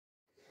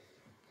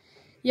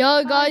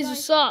Yo guys,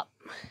 what's up?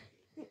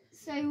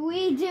 So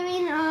we're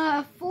doing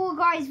a Fall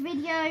Guys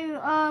video.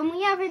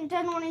 We haven't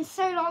done one in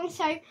so long,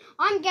 so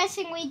I'm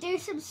guessing we do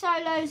some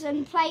solos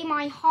and play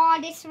my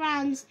hardest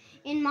rounds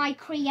in my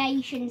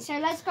creation. So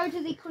let's go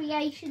to the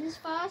creations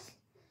first.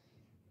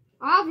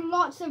 I have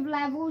lots of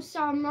levels,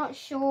 so I'm not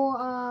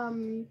sure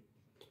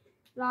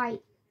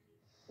like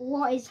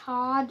what is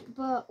hard,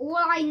 but all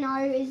I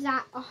know is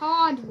that a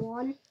hard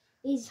one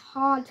is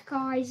hard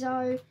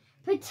Kaizo.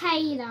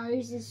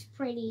 Potatoes is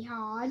pretty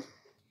hard.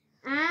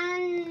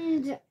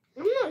 And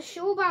I'm not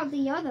sure about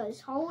the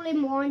others. Hole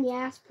in one,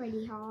 yeah, it's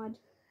pretty hard.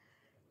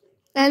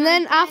 And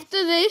then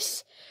after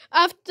this,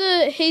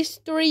 after his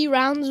 3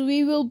 rounds,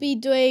 we will be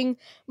doing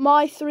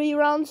my 3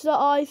 rounds that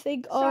I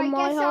think are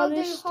my hardest. So I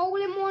guess I'll do hole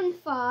in one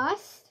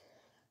first.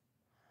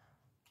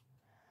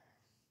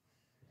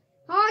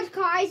 Hard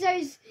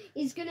Kaizo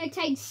is gonna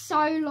take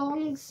so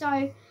long,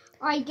 so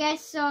I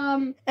guess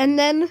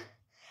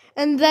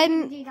and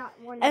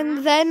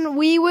then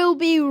we will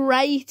be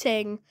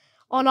rating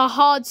on a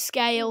hard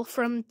scale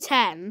from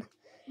 10.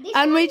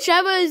 And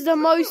whichever is the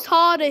most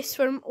hardest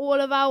from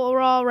all of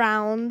our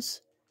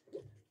rounds.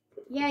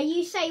 Yeah,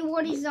 you say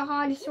what is the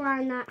hardest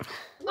round that...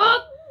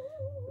 Oh!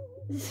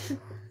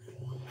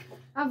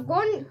 I've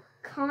gone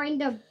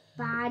kind of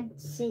bad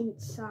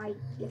since like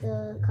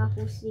the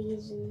couple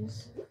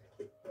seasons.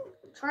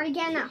 Try to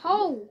get in that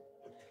hole.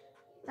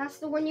 That's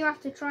the one you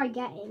have to try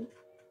getting.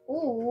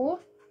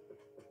 Or...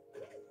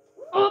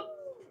 Oh!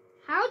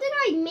 How did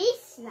I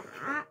miss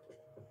that?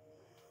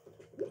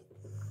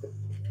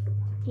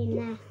 In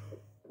there.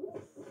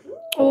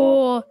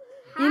 Oh,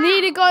 you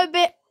need to go a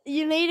bit.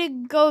 You need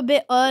to go a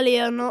bit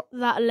earlier, not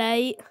that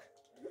late.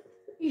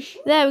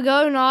 There we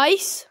go.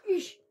 Nice.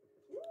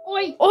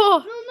 Oi.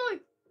 Oh. No.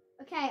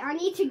 Okay, I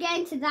need to get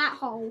into that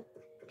hole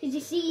because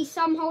you see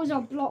some holes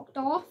are blocked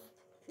off.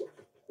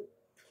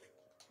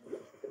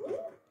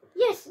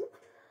 Yes,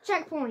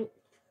 checkpoint.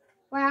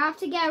 Wait, I have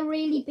to get a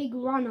really big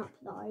run up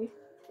though,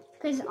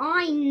 because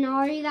I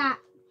know that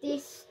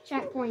this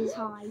checkpoint is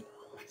high.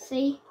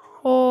 See?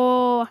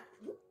 Oh.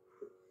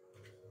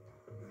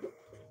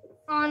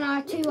 Oh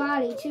no, too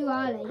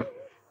early.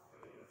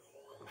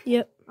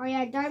 Yep. Oh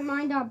yeah, don't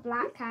mind our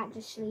black cat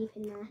just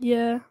sleeping there.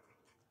 Yeah.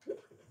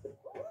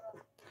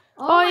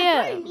 Oh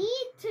yeah. I don't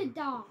need to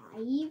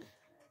dive.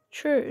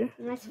 True.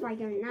 Unless if I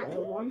go in that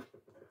little one.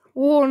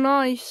 Oh,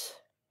 nice.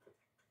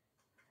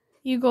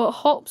 You got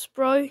hops,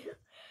 bro.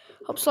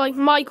 Hops like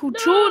Michael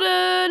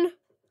Jordan.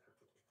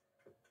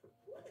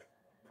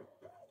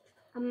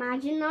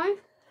 Imagine though.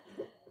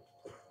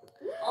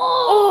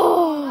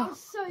 Oh, that was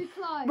so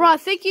close. Bro, I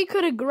think you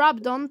could have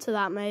grabbed onto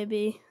that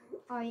maybe.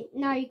 Oh,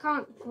 no, you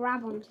can't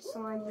grab onto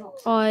slime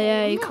blocks. Oh,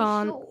 yeah, you I'm not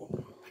can't.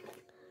 sure.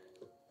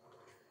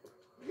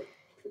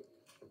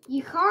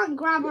 You can't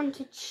grab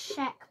onto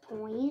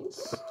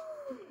checkpoints.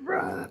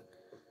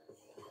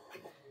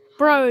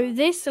 Bro,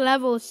 this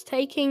level is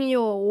taking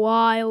you a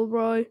while,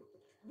 bro.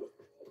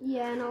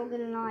 Yeah, not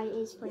gonna lie, it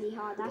is pretty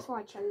hard. That's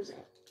why I chose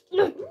it.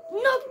 No.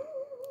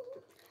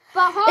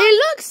 But hard.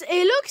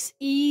 It looks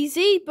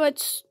easy,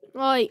 but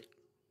like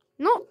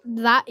not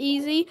that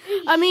easy.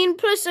 I mean,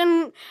 plus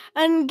and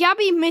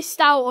Gabby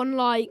missed out on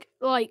like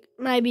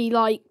maybe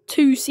like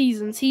 2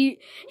 seasons. He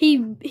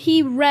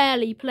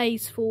rarely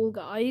plays Fall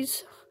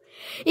Guys,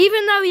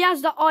 even though he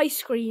has the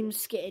ice cream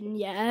skin.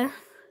 Yeah.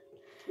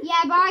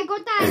 Yeah, but I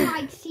got that in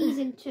like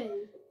season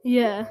 2.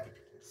 Yeah.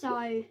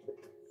 So.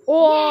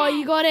 Oh, yeah.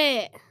 You got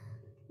it.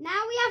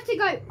 Now we have to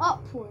go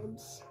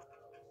upwards.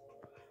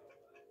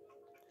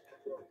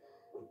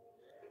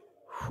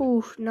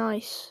 Ooh,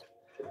 nice.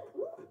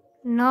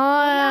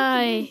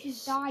 Nice.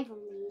 Just dive on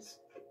these.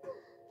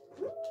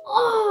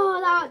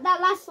 Oh,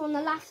 that last one,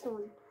 the last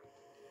one.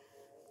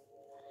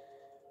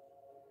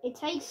 It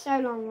takes so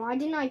long. Why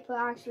didn't I put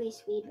actually a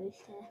speed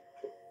boost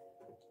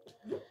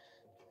here?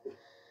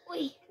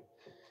 Oi.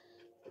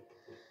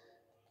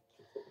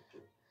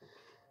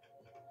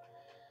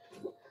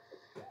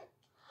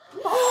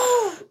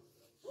 Oh!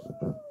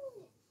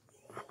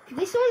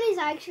 This one is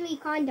actually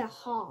kind of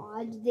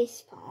hard,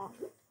 this part.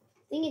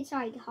 I think it's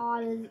like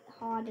harder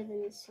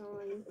than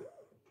slime.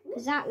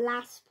 Because that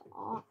last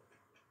part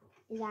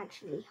is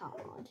actually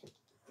hard.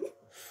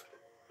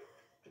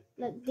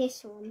 Look,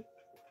 this one.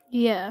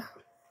 Yeah.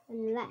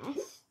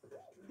 Unless...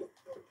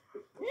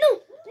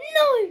 No!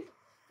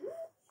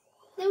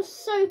 They were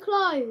so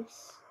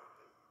close.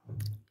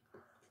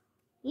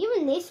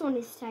 Even this one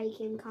is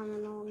taking kind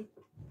of long.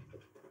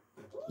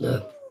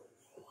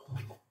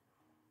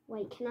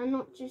 Wait, can I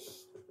not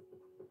just...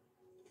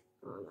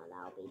 Oh no,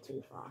 that'll be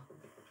too far.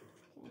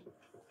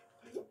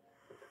 Okay.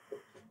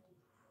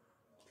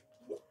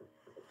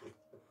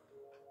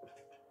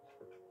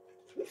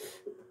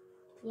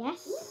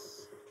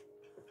 Yes.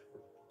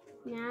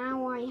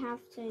 Now I have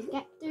to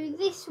get through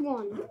this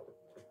one.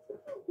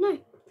 No.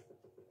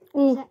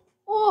 Oh.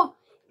 Oh,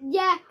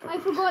 yeah, I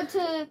forgot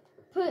to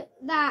put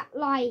that,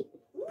 like...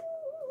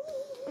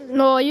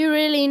 No, you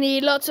really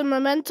need lots of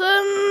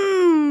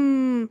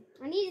momentum.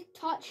 I need to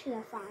touch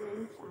the fan,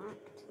 in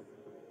fact.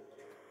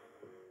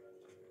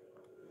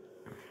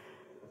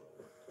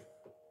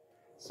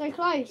 So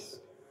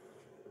close.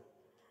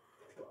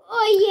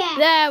 Oh yeah.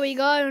 There we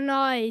go.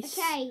 Nice.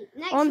 Okay,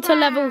 next On to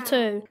level round.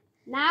 2.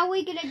 Now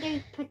we're gonna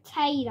do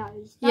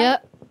potatoes.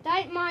 Yep.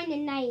 Don't mind the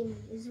name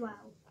as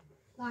well.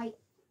 Like,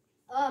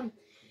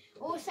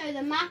 also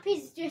the map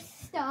is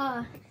just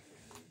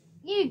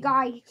you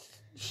guys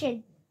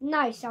should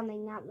know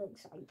something that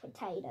looks like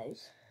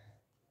potatoes.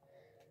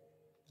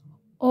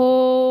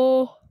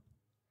 Oh.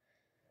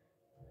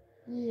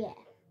 Yeah.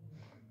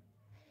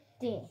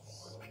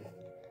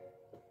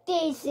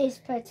 This is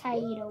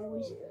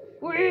potatoes.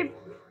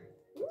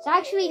 It's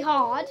actually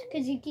hard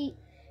because you keep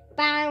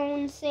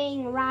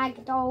bouncing,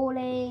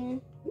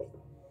 ragdolling.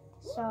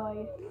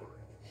 So,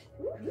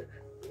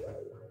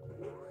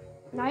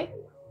 no.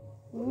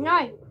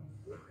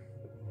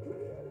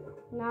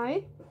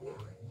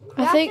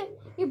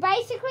 You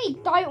basically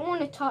don't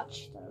want to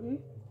touch them.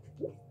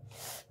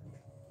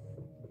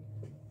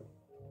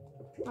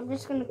 I'm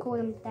just going to call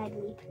them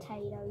deadly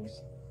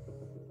potatoes.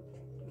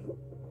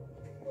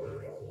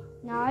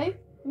 No.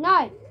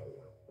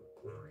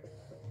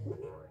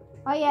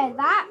 Oh yeah,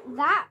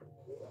 that.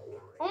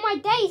 Oh my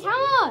days,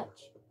 how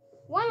much?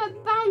 Why am I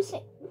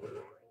bouncing?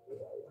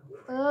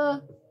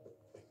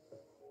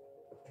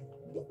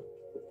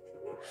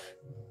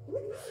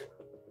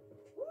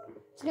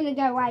 It's gonna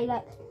go away,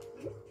 look.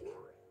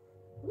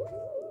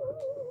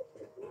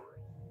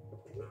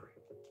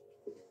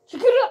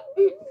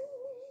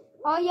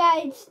 Oh yeah,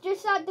 it's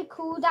just that the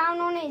cooldown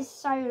on it is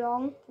so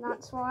long,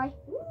 that's why.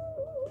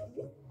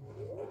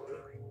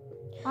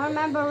 I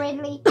remember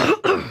Ridley,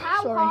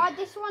 how hard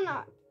this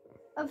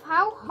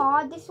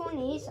one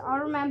is, I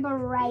remember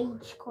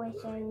rage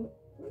quitting.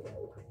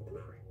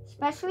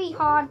 Especially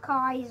hard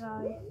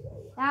Kaizo.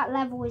 That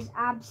level is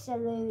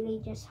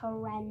absolutely just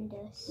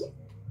horrendous.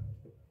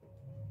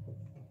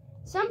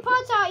 Some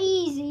parts are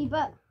easy,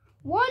 but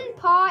one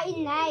part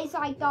in there is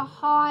like the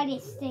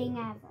hardest thing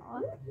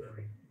ever.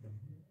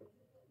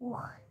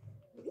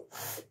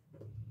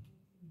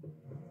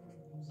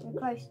 So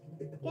close.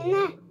 Get in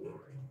there.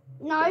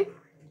 No.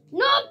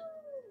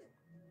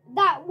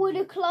 That would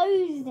have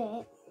closed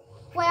it.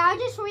 Wait, I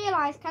just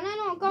realised, can I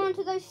not go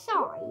onto those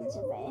sides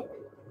of it?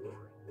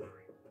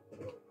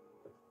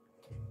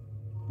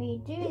 But you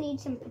do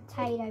need some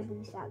potato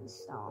boost at the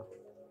start.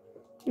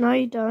 No,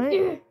 you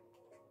don't.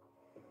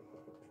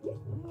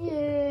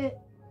 Yeah.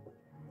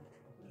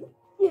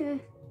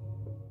 Do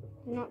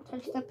not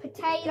touch the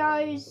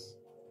potatoes.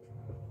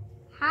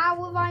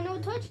 How have I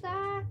not touched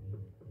that?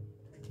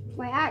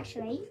 Wait,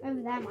 actually,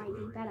 over there might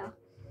be better.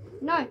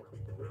 No.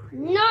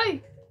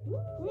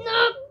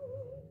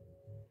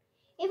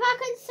 If I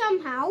can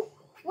somehow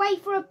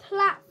wait for a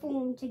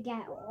platform to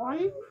get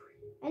on,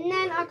 and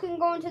then I can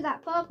go onto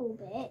that purple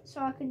bit,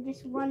 so I can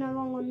just run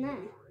along on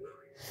there.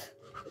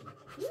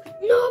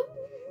 No.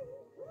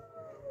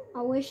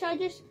 I wish I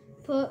just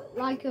put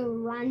like a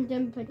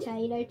random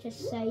potato to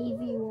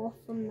save you off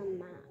from the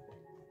map.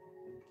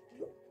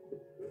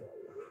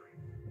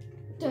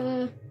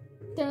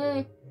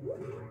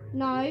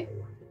 No.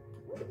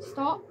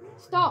 Stop.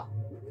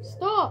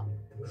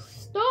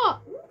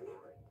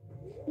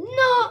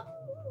 No.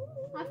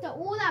 After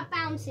all that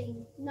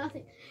bouncing,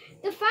 nothing.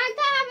 The fact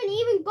that I haven't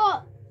even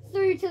got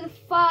through to the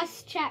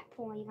first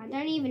checkpoint. I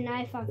don't even know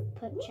if I've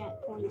put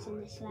checkpoints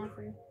in this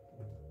level.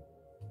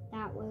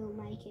 That will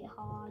make it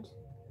hard.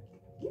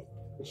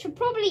 I should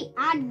probably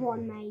add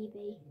one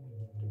maybe.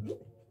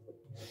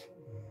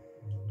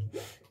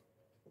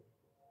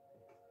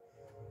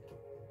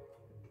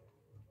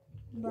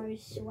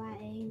 Bro's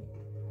sweating.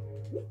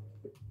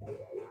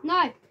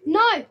 No.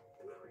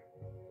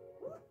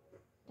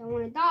 Don't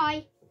want to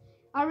die.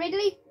 I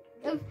really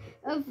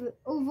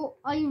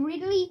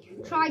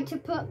tried to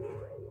put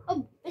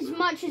as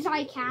much as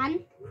I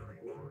can.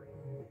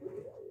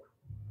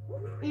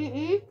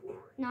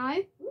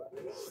 No.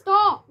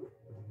 Stop.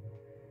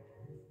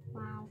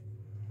 Wow.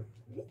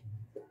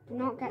 Do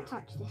not get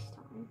touched this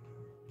time.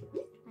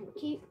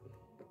 Thank you.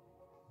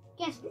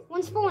 Yes,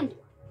 one spawned.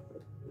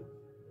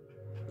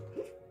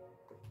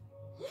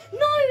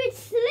 No, it's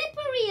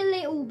slippery a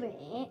little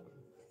bit.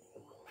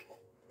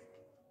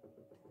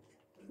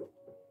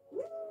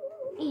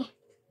 Yeah.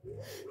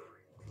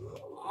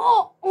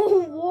 Oh,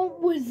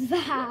 what was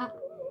that?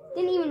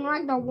 Didn't even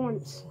ragdoll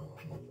once.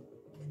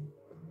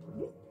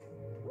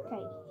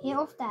 Okay, hit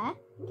off there.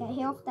 Okay,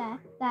 hit off there.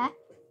 There.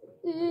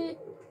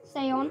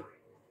 Stay on.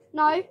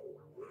 No.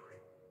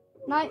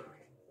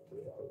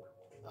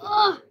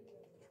 Ugh.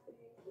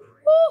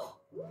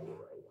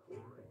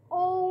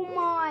 Oh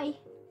my.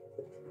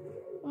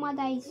 Oh my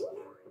days.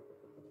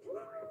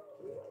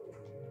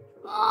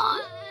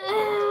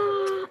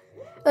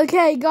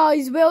 Okay,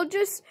 guys, we'll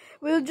just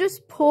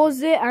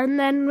pause it and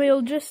then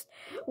we'll just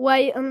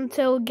wait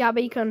until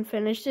Gabby can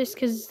finish this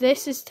because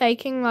this is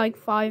taking like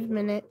 5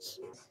 minutes.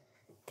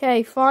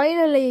 Okay,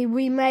 finally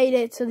we made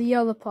it to the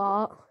other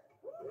part.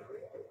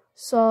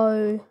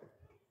 So,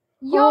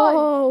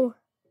 Yo!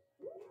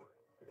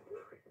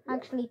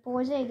 Actually,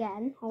 pause it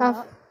again. Hold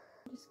up.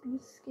 I'm just gonna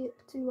skip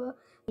to a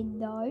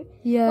window.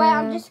 Yeah. Wait,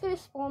 I'm just gonna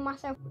spawn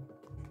myself.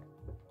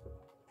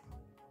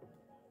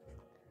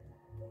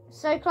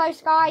 So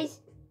close, guys.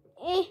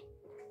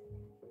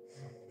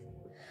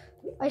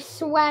 I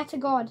swear to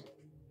God.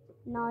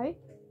 No.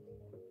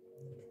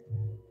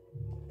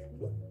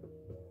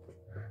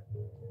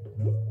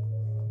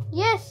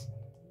 Yes.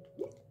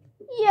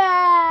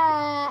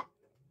 Yeah.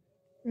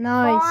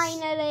 Nice.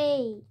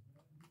 Finally.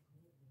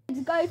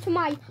 Let's go to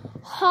my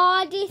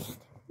hardest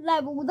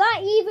level.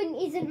 That even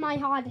isn't my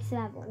hardest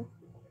level.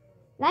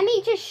 Let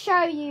me just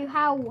show you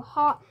how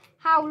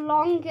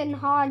long and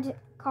hard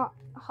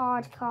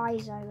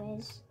Kaizo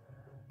is.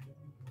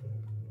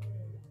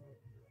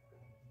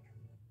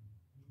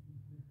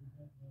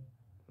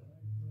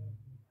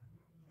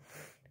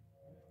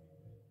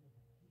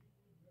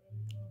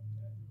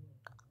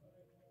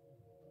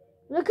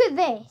 Look at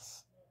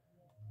this.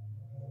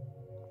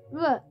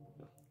 Look,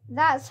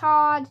 that's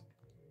hard.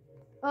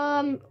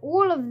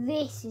 All of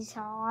this is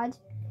hard.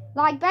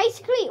 Like,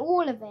 basically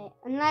all of it,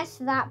 unless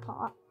that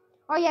part.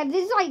 Oh yeah,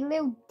 this is like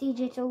little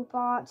digital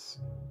parts.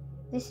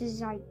 This is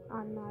like,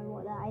 I don't know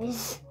what that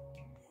is.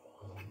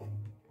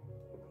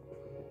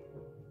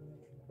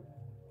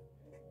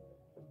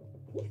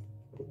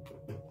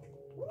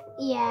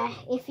 Yeah,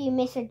 if you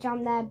miss a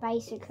jump there,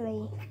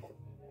 basically,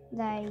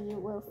 they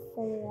will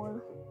fall.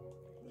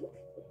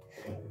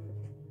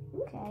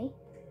 Okay.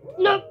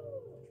 Nope.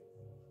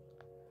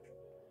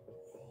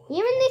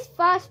 Even this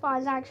first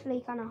part is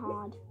actually kind of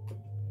hard.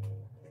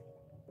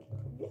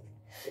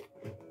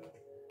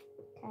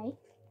 Okay.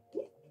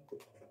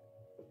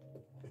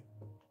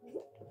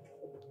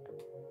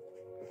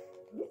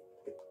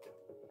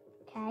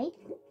 Okay.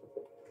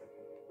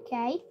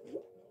 Okay.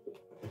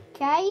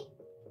 Okay.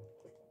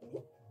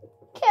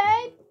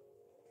 Okay.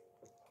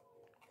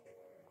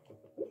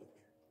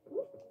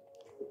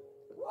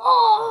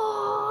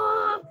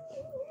 Oh!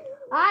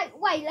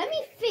 Wait, let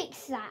me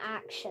fix that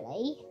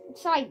actually.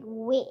 It's like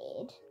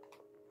weird.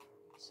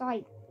 It's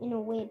like in a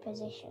weird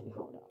position.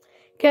 Hold on.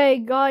 Okay,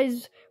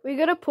 guys, we're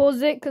gonna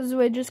pause it because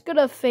we're just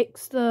gonna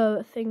fix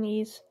the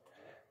thingies.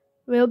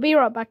 We'll be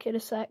right back in a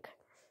sec.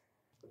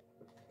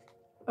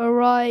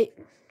 Alright,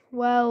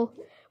 well,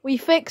 we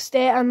fixed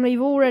it and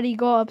we've already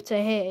got up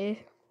to here.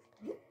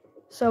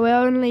 So we're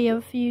only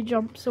a few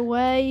jumps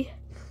away.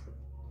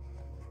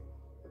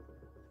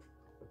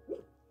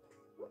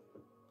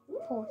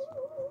 Pause.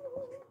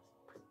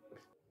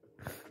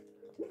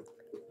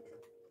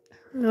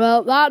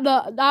 Well,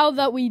 now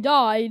that we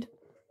died.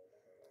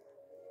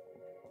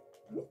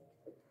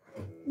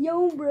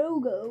 Yo, bro,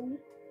 go.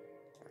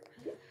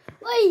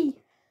 Oi!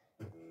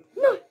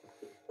 No!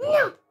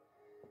 No!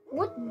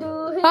 What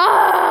the heck?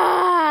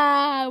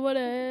 Ah! What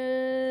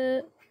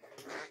a...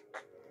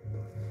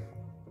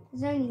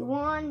 There's only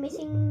one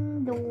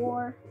missing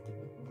door.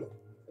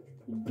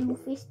 You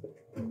doofus,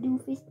 you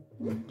doofus,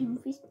 you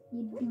doofus,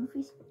 you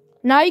doofus.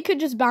 Now you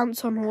could just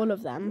bounce on all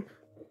of them.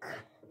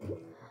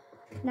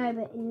 No,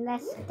 but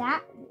unless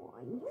that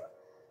one.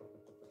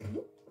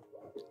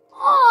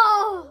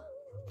 Oh!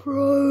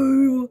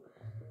 Bro!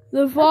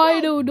 The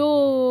final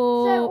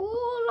door! So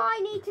all I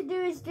need to do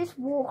is just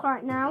walk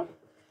right now.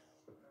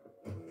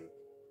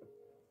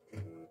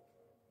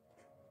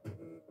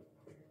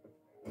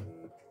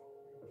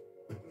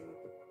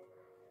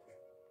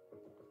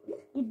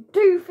 You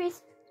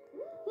doofus.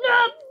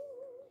 No!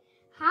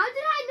 How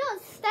did I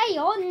not stay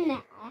on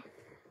there?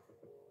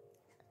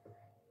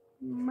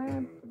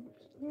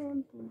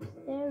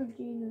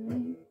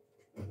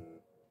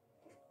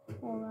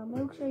 Or a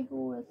milkshake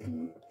or a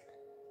tea.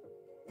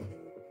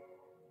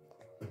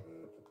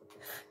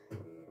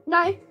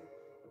 No.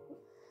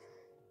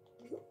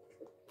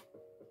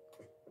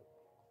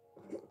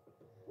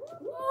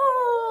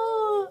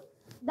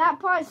 That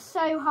part's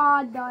so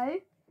hard though.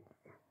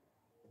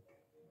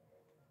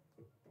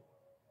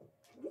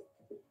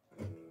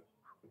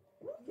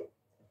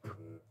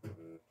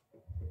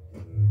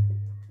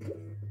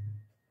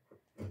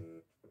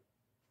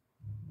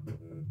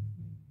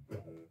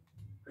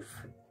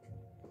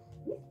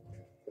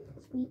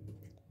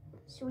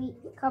 Sweet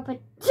cup of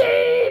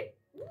tea.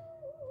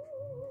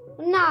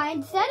 No,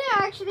 instead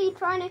of actually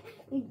trying to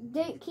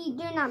keep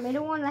doing that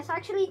middle one, let's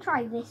actually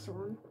try this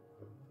one.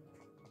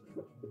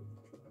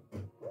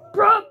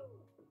 Bro!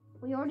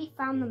 We already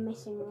found the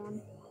missing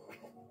one.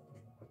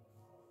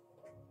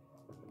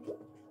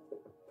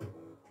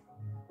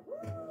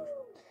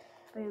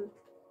 Boom.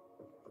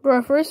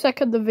 Bro, for a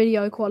second the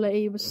video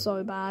quality was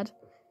so bad.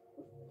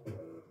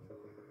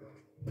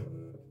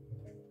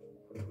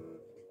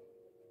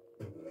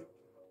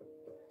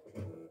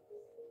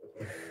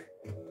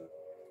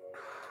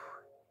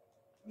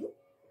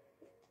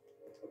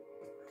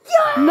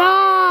 Yeah!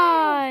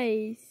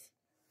 Nice!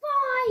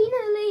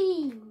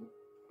 Finally!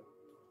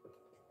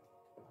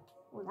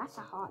 Oh, that's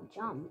a hard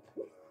jump.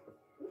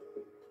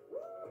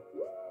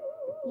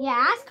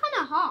 Yeah, that's kind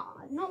of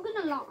hard, not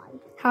gonna lie.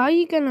 How are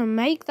you gonna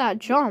make that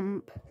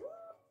jump?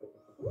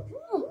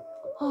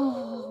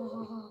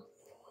 Oh,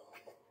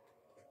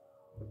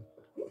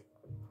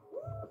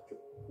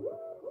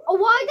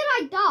 why did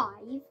I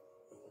dive?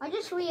 I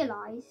just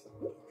realised.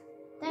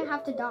 Don't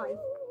have to dive.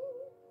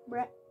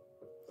 Brett.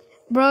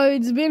 Bro,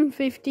 it's been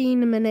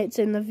 15 minutes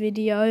in the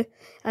video,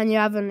 and you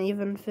haven't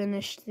even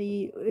finished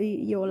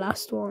your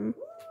last one.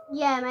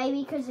 Yeah,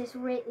 maybe because it's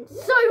written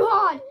so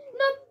hard.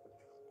 No.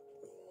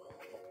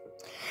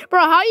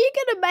 Bro, how are you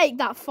gonna make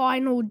that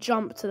final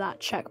jump to that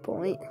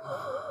checkpoint?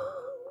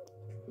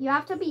 You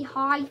have to be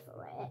high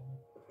for it.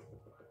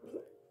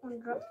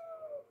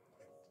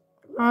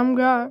 I'm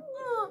going.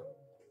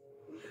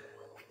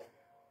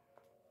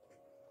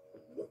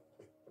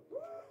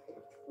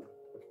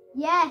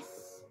 Yes.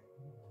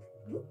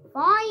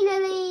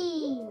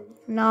 Finally.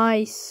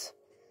 Nice.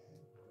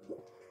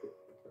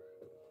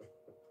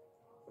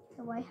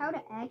 The way how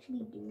to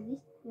actually do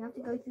this, you have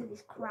to go through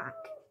this crack.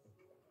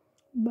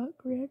 Butt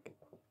crack.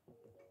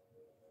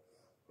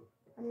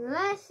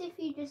 Unless if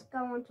you just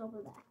go on top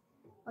of that.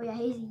 Oh yeah,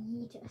 here's a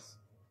yeetus.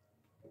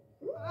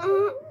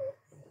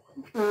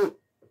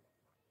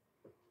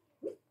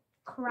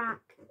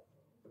 Crack.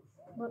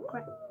 What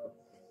crack?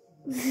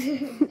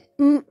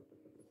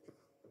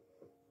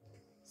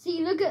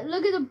 See, look at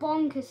the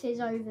bonkuses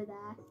over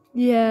there.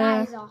 Yeah.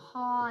 That is a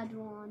hard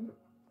one.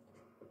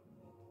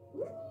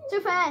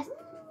 Too fast.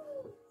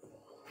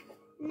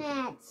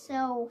 Not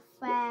so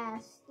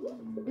fast.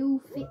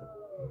 Doofy.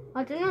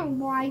 I don't know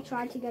why I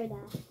tried to go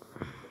there.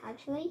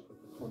 Actually,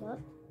 hold up.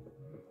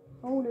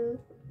 Hold up.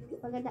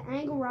 If I get the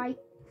angle right.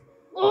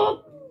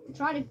 Oh!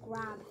 Try to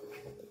grab.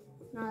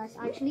 No, that's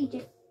actually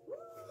just.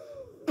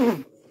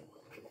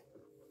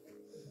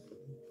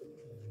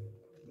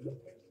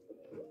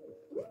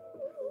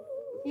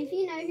 If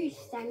you know who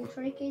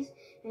Centric is,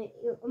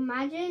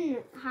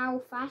 imagine how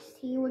fast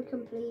he would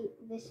complete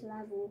this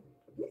level.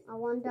 I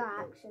wonder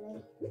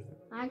actually.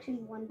 I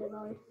actually wonder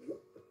though.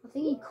 I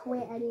think he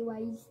quit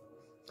anyways.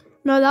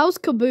 No, that was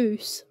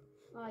Caboose.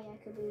 Oh yeah,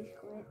 Caboose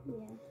quit,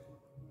 yeah.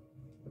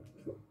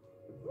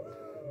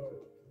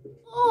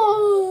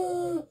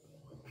 Oh!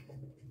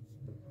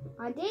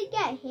 I did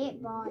get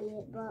hit by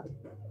it, but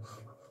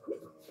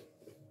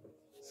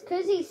it's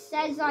because he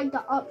says like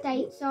the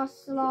updates are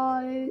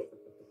slow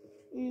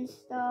and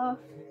stuff.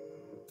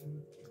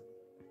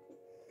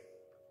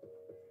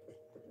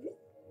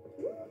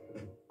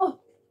 Oh!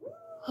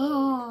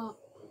 Oh!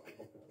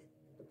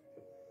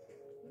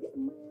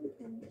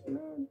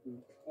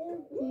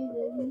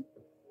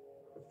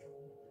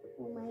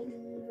 Or maybe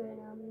even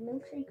a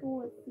milkshake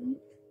or a tea.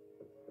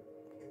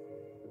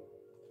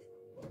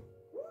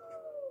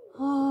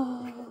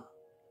 Oh,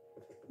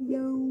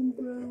 yo,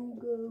 bro,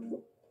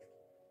 go.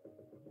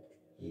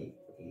 We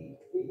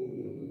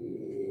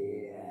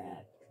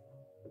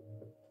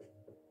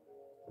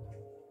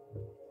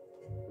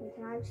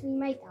can actually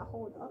make that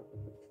hold up.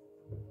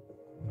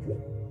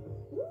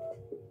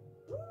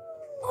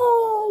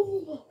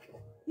 Oh!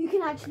 You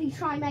can actually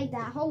try and make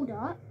that hold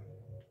up.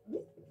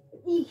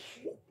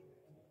 Eesh.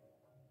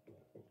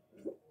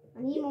 I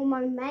need more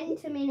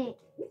momentum in it.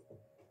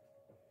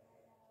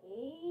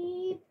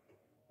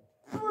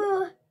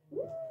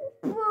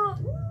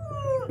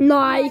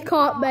 No, you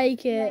can't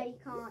make it. Yeah, you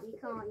can't.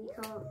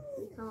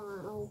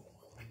 Oh.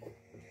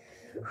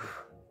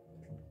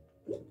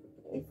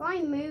 If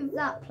I move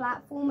that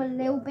platform a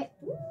little bit.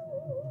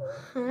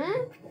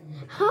 Huh?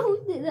 How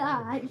did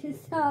that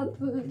just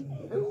happen?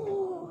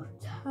 Oh,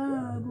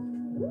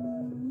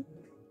 terrible.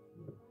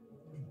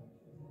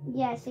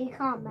 Yeah, so you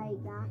can't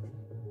make that.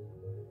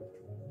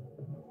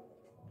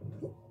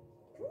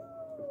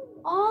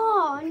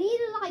 Oh, I need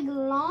to like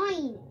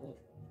line it.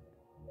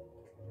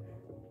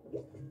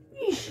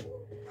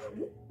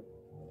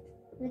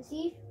 Let's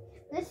see.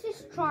 Let's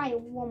just try it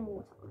one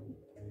more time.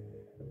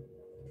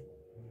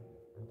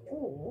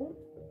 Or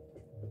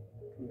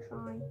we can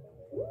try.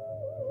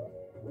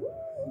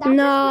 That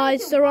No,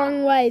 it's the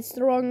wrong way. It's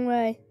the wrong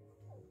way.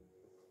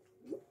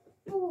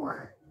 Ooh.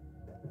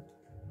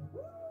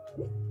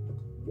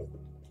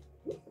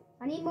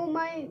 I need more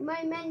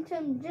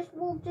momentum. Just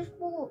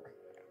walk.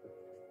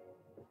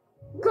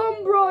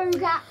 Come, bro.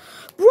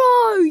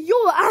 Bro,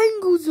 your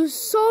angles are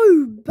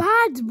so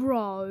bad,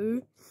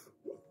 bro.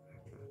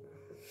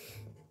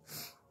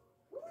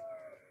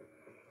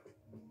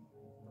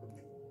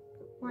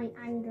 My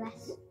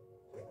angless.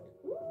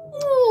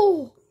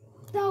 Oh,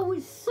 that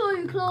was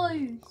so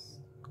close.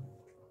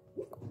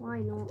 Why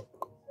not?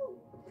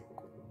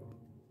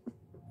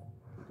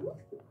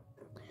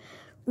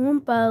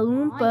 Oompa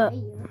loompa.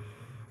 Oh,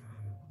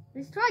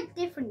 let's try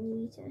different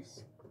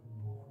meters.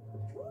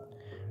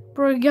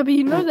 Bro, Gabby,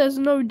 you know there's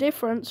no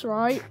difference,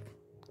 right?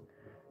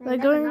 They're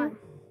going.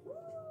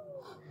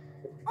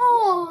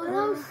 Oh,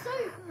 that was so.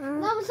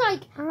 That was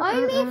like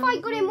only if I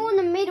got it more in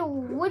the middle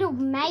would have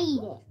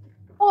made it.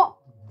 Oh,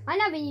 I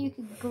never knew you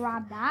could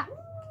grab that.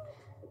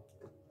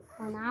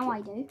 Well, now I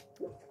do.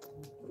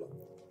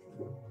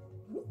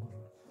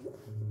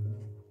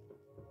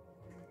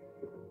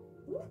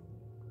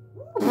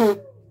 Oh.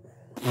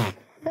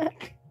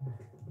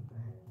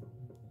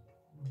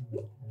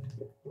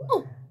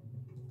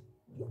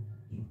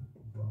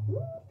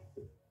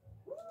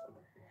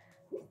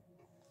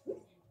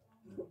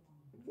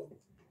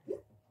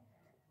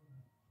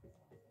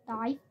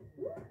 Die.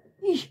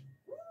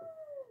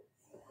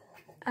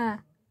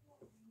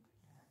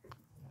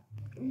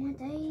 My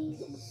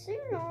days is so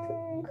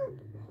long.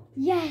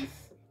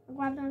 Yes. I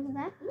grabbed onto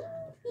that.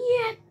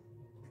 Yeah.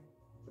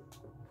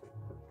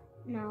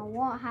 Now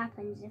what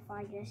happens if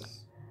I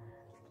just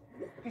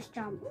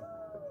jump?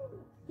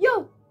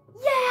 Yo!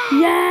 Yeah!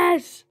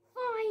 Yes!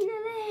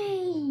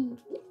 Finally!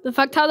 The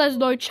fact how there's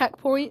no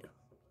checkpoint.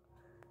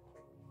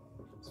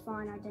 It's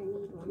fine, I don't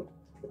need one.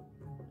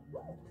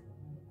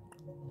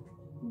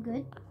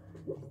 Good.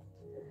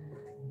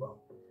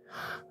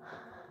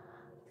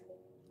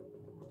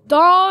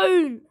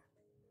 Don't!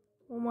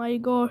 Oh my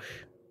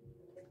gosh.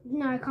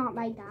 No, I can't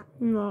make that.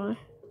 No.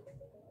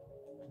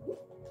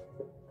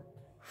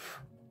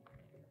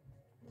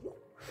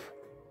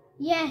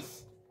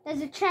 Yes,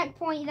 there's a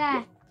checkpoint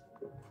there.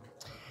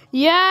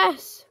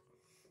 Yes!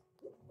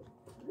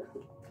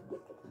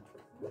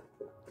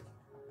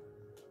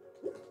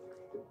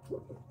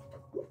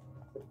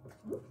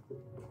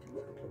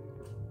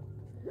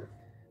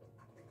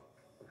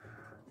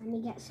 Let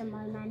me get some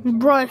momentum.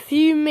 Bro, if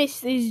you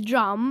miss this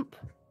jump...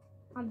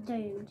 I'm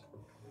doomed.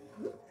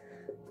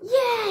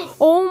 Yes!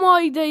 Oh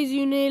my days,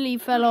 you nearly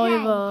fell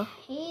over.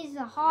 Here's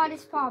the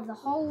hardest part of the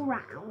whole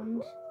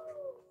round.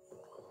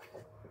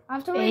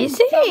 Is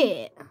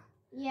it?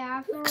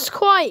 Yeah, It's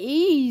quite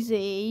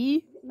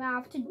easy. I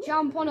have to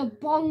jump on a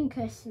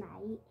bonker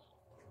snake.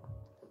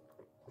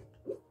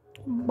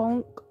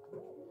 Bonk.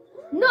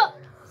 No!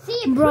 See,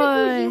 it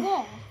prickles you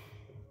off.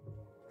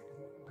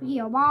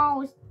 Your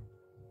balls.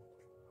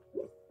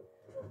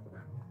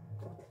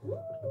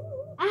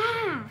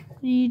 Ah!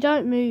 You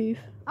don't move.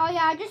 Oh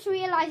yeah, I just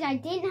realised I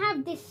didn't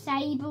have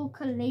disable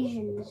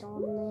collisions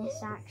on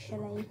this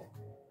actually.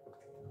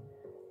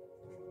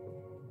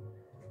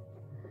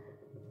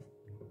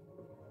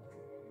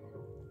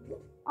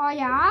 Oh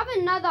yeah, I have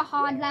another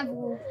hard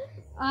level,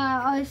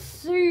 a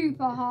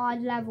super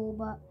hard level,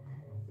 but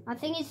I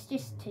think it's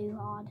just too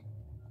hard.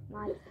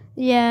 Like.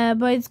 Yeah,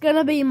 but it's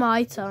gonna be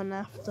my turn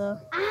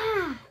after.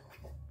 Ah!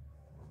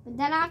 But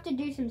then I have to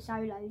do some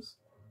solos.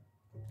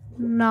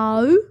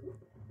 No.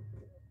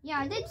 Yeah,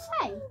 I did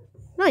say.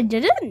 No, I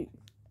didn't.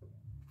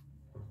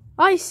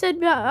 I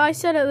said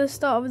at the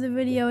start of the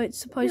video it's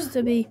supposed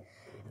to be.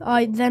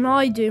 Then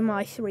I do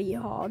my 3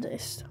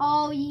 hardest.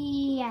 Oh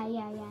yeah.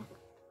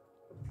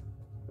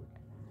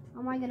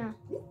 Am I gonna?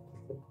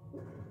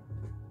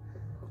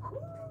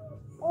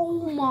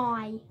 Oh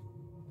my!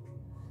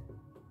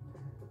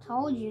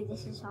 Told you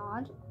this is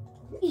hard.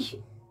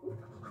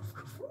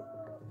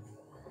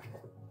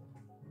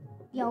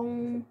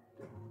 Yo.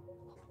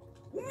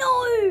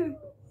 No!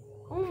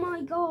 Oh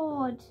my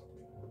god.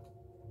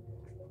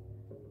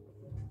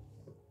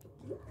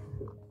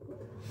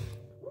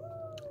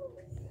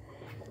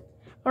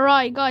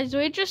 Alright guys,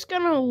 we're just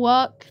gonna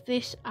work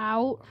this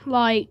out.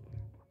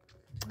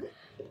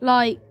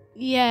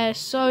 Yeah,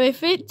 so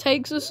if it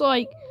takes us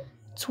like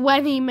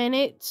 20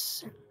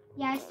 minutes.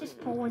 Yeah, it's just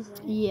pausing.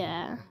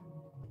 Yeah.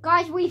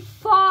 Guys, we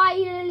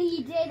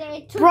finally did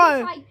it.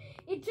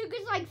 It took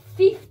us like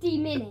 50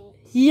 minutes.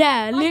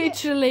 Yeah, like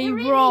literally, it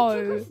really bro.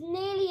 It took us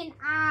nearly an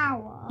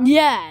hour.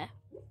 Yeah.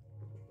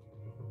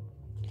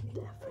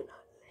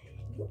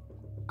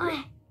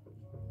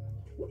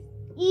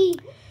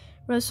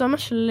 There's so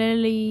much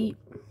lily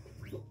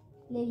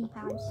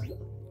pads.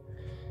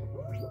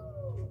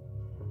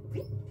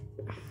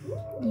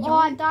 Oh,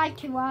 I died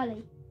too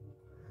early.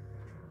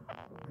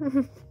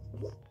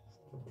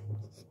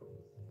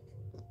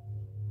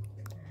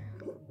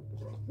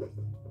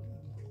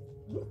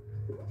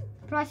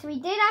 Plus, we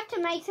did have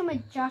to make some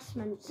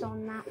adjustments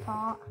on that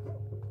part.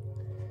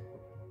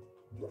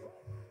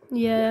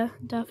 Yeah,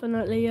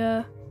 definitely,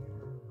 yeah.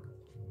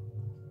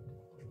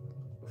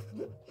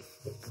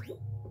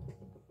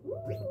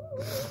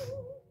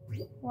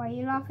 Why are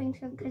you laughing?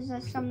 Because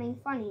there's something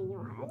funny in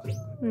your head?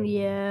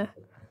 Yeah.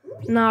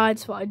 No,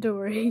 it's fine, don't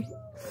worry.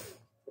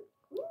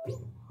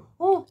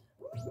 Oh!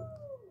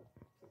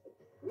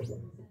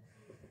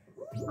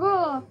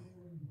 Go!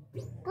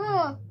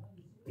 Go!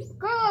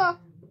 Go!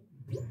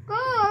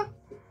 Go!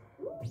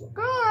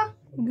 Go!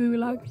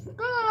 Gulag.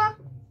 Go!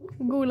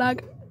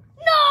 Gulag.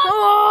 No!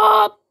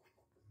 Oh!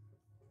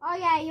 Oh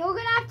yeah, you're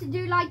gonna have to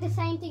do like the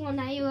same thing on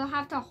there. You'll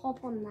have to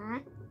hop on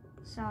there.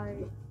 So...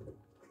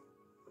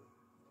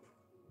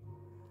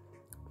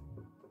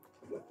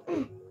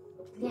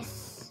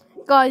 Yes.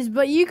 Guys,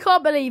 but you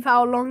can't believe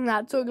how long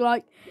that took.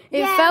 Like,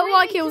 it felt really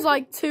like it was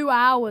like 2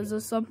 hours or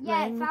something.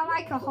 Yeah, it felt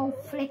like a whole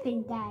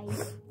flipping day.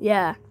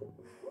 Yeah.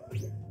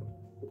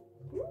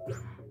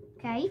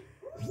 Okay,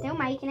 still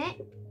making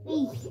it.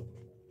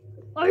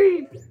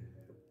 Boom.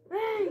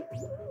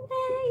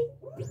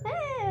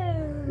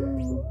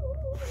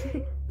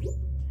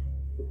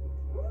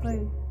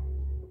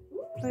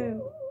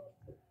 Boom.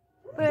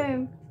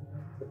 Boom.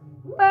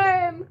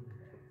 Boom.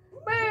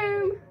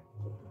 Boom.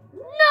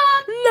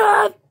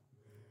 No!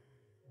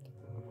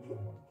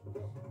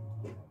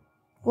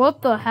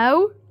 What the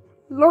hell?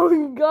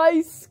 Long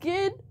guy's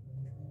skin?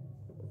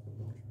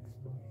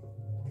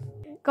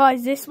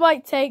 Guys, this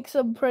might take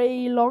some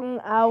pretty long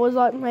hours,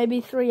 like maybe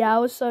 3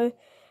 hours, so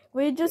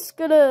we're just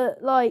gonna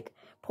like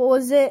pause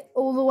pause it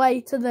all the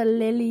way to the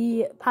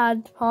lily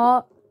pad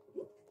part.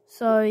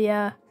 So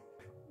yeah.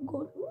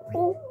 Good.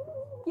 Oh,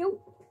 you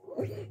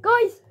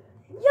guys.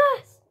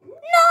 Yes.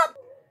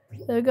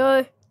 No. There we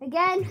go.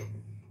 Again.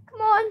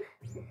 Come on.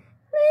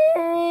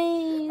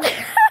 Please.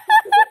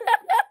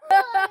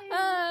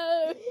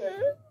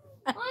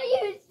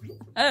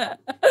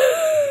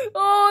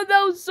 Oh,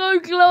 that was so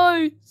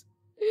close.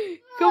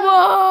 Come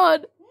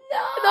on.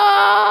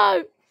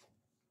 No.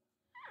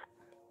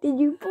 Did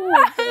you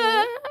pause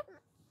it?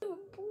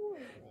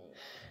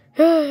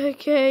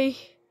 Okay.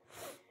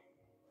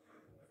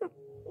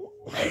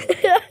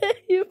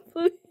 You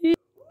please.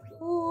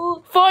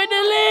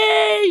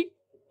 Finally!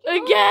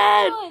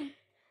 Again!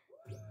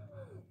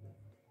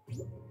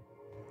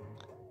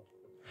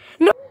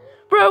 No!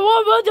 Bro,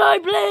 one more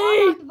time,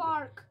 please!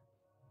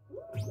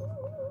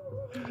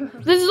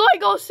 This is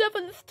like our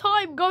 7th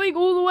time going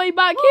all the way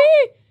back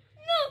here!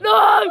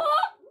 No!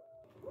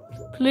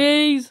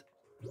 Please!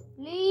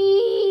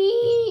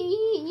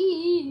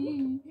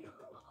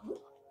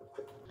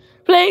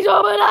 Please,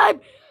 one more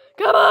time!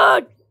 Come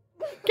on!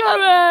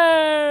 Come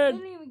on!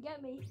 Didn't even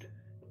get me.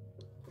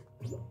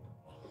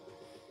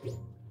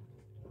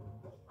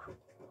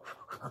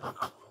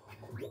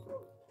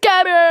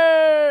 Come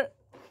here!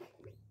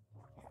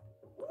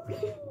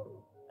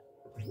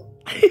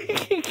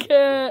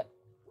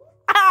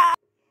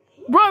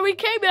 Bro, we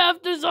came here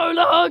after so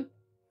long!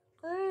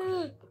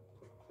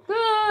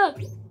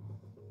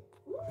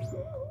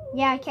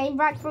 Yeah, I came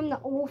back from the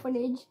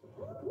orphanage.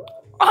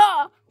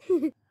 Ah!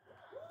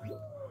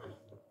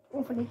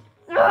 Orphanage.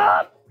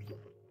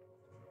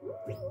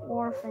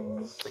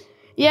 Orphans.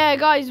 Yeah,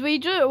 guys,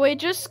 we're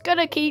just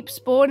gonna keep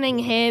spawning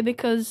here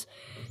because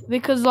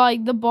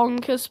like the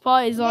bonkers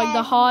part is like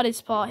the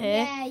hardest part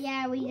here.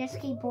 Yeah, we just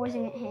keep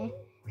pausing it here.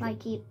 Like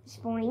keep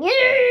spawning.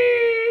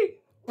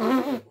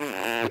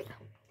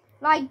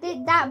 Like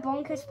that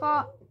bonkers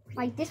part.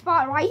 Like this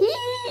part right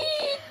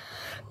here.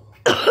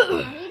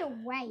 I need to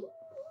wait.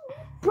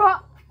 Bro,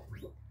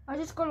 I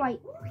just go like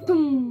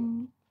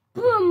boom,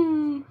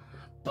 boom,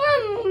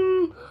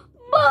 boom,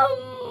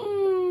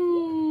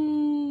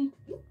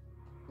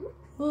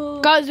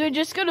 boom. Guys, we're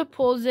just gonna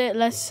pause it.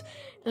 Let's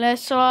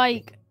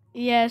like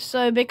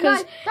so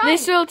because No,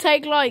 this will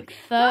take like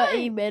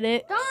 30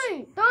 minutes.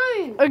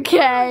 Don't.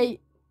 Okay.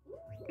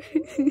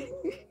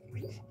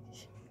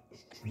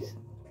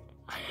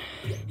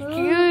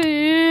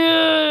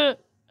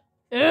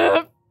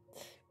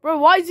 Bro,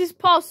 why is this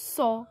pass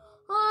so?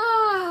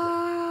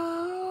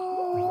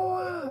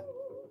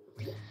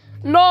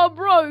 No,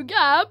 bro,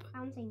 Gab.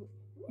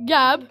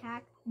 Gab.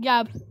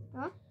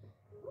 Huh?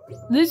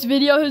 This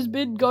video has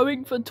been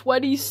going for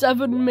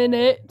 27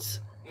 minutes.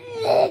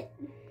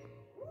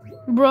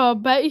 Bro,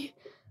 bet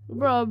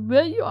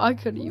you I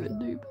could even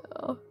do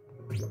better.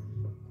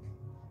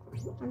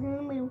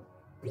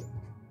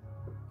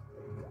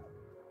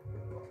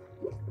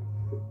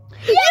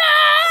 Yeah!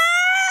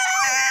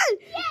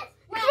 Yes!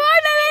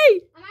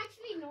 Finally! I'm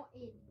actually not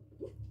in.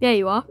 Yeah,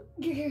 you are.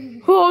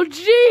 Oh,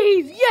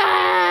 jeez!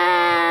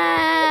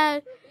 Yeah!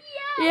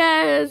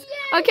 Yes!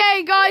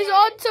 Okay, guys,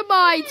 on to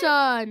my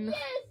turn.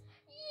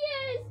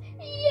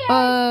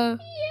 Yes.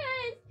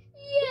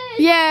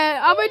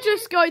 Yeah, I'm gonna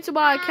just go to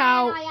my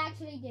account. I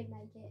actually did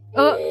make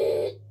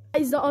it.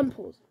 Is that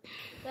unpause?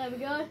 There we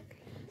go.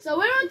 So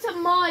we're onto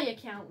my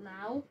account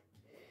now.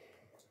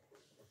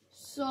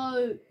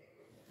 So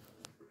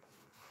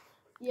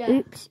yeah.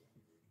 Oops.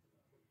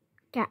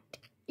 Cat.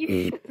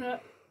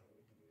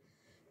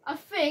 I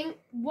think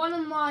one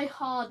of my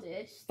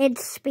hardest.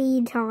 It's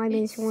speed time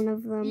is one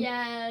of them.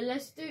 Yeah,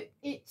 let's do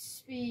it's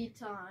speed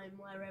time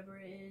wherever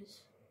it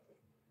is.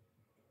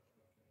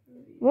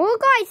 Wall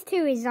Guys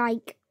 2 is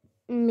like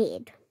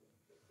mid.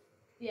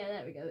 Yeah,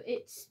 there we go.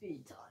 It's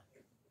speed time.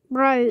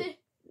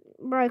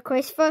 Bro,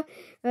 Christopher,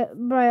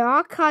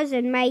 our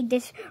cousin made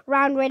this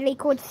round really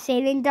called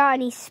cylinder,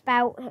 and he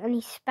spelt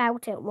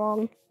it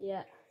wrong.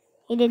 Yeah.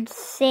 He did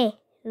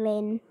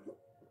cylinder.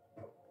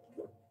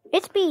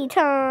 It's speed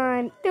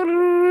time.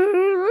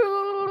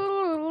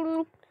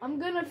 I'm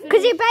gonna finish.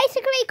 Because you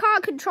basically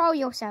can't control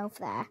yourself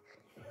there.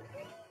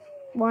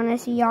 Wanna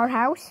see your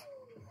house?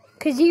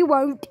 Because you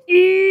won't.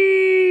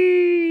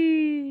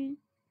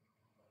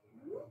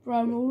 Bro,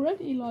 I'm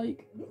already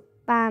like.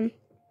 Bam.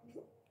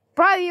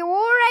 Bro, you're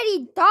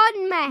already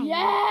done, man.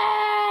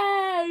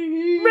 Yeah!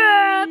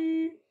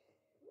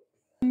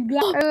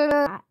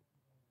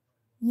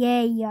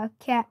 Yeah, you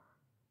cat.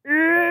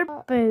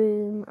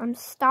 Boom. I'm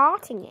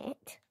starting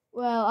it.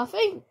 Well, I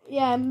think,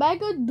 yeah,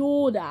 Mega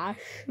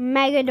DoorDash.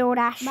 Mega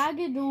DoorDash.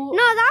 Mega Door.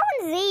 No, that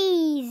one's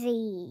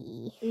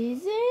easy.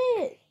 Is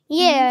it?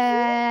 Yeah.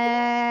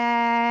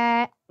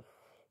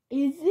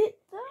 Is it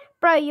though?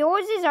 Bro,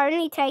 yours is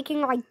only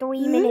taking like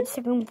 3 minutes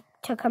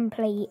to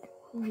complete.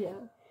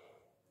 Yeah.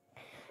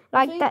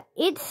 Like that,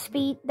 its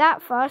speed.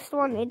 That first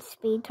one, its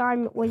speed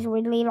time was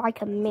really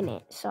like a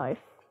minute. So.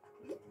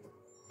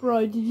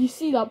 Bro, did you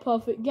see that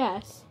perfect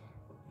guess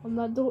on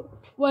that door?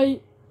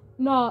 Wait,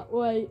 nah,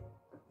 wait.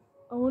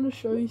 I want to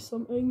show you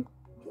something.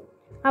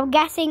 I'm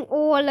guessing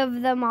all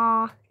of them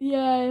are.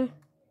 Yeah,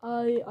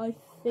 I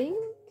think.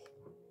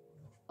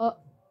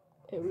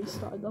 It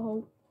restarted the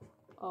whole.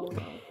 Oh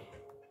no.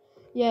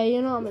 Yeah, you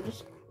know I'm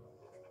just.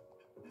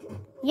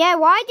 Yeah,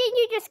 why didn't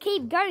you just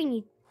keep going,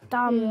 you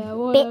dumb Yeah,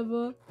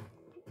 whatever.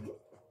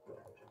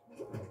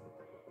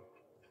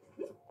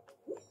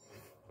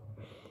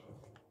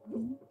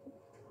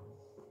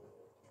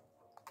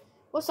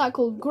 What's that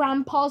called?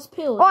 Grandpa's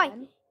pill? Oi.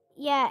 Again?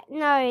 Yeah,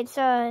 no, it's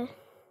a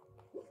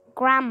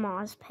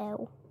grandma's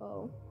pill.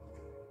 Oh.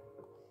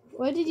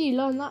 Where did you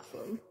learn that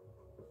from?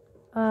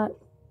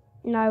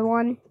 No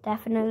one,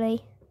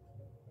 definitely.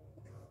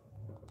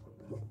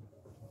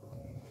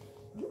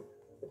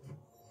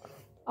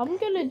 I'm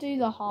gonna do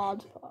the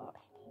hard part.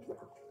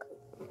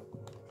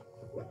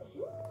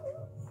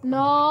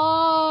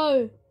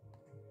 No!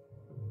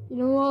 You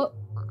know what?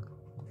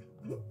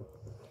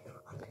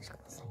 I'm just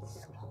gonna say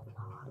slow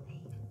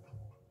Harvey.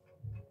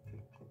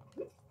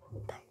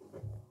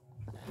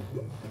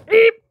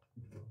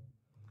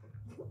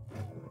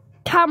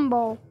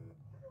 Tumble.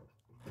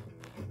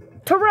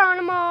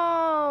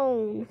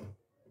 Geronimo!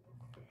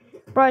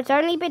 Bro, it's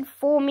only been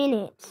 4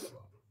 minutes.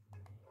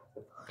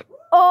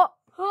 Oh!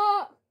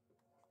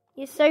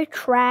 You're so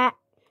trapped.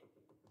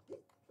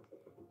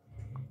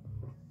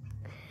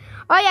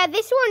 Oh yeah,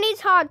 this one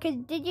is hard because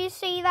did you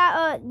see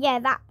that? Yeah,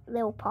 that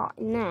little part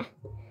in there.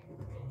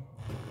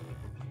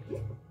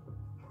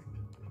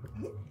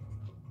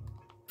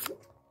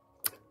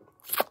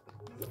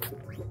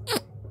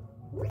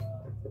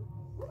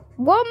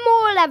 One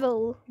more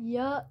level.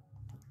 Yeah.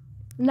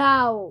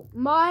 Now,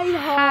 my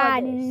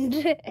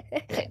hardest.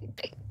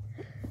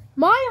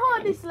 My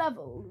hardest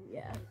level,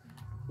 yeah.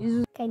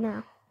 Is Okay,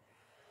 now.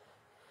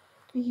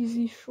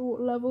 easy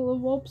short level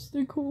of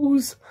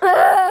obstacles.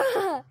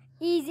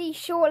 Easy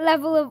short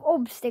level of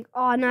obstacle.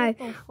 Oh no.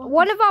 Oh,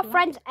 One of our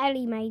friends,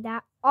 Ellie, made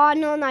that. Oh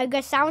no,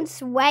 that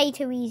sounds way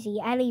too easy.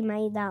 Ellie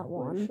made that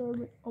one.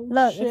 Oh,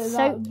 Look, shit, it's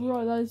so...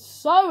 bro, that's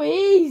so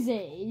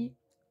easy.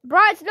 Bro,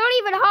 it's not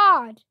even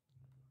hard.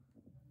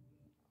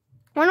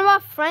 One of our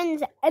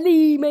friends,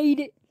 Ellie,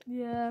 made it.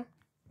 Yeah.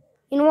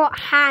 In what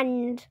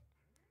hand?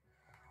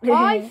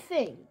 I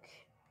think.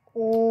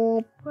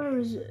 Or Where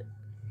is it?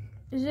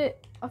 Is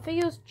it? I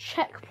think it was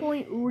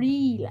checkpoint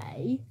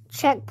relay,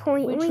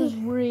 checkpoint. which was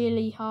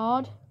really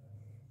hard.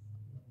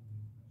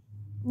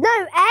 No,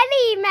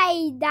 Ellie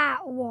made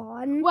that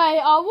one. Wait,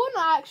 I want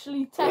to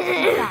actually test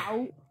this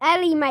out.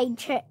 Ellie made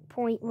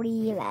checkpoint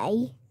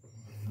relay.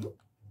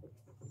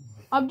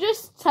 I'm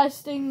just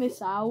testing this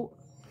out.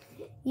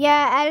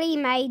 Yeah, Ellie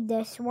made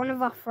this. One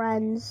of our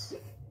friends.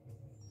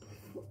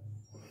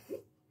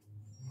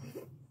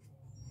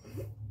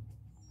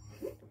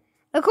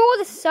 Look at all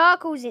the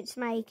circles it's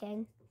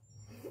making.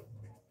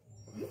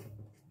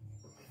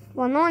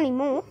 Well, not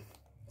anymore.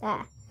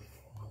 There.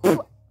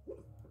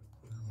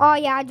 Oh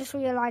yeah, I just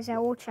realised they're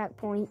all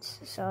checkpoints,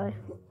 so...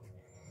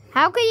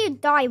 How can you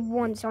die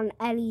once on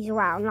Ellie's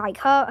round? Like,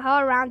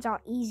 her rounds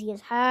are easy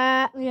as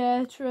her.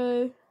 Yeah,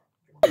 true.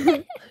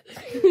 Okay.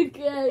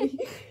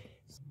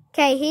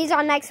 Okay, here's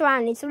our next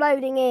round. It's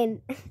loading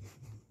in.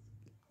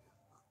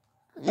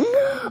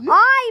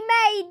 I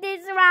made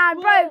this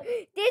round, bro.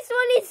 This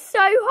one is so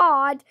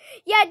hard.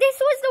 Yeah, this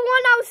was the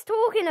one I was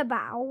talking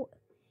about.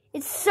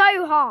 It's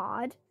so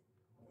hard.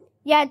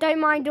 Yeah, don't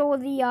mind all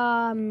the,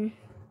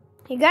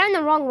 You're going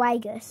the wrong way,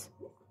 Gus.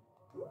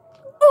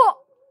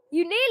 Oh!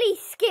 You nearly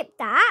skipped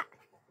that.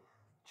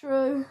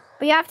 True.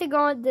 But you have to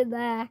go under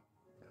there.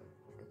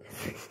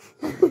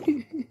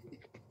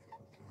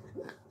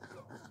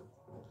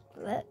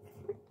 Look.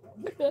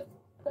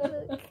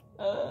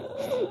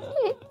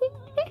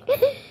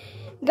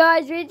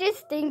 Guys, we're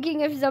just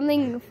thinking of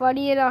something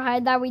funny in our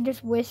head that we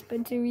just whisper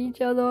to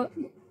each other.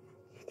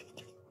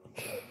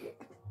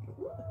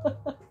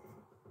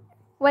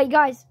 Wait,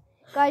 guys,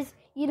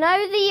 you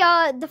know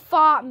the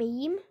fart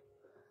meme?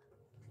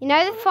 You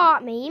know the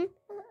fart meme?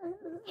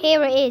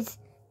 Here it is.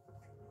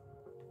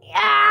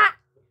 Ah!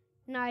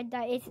 No,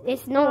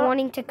 it's not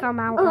wanting to come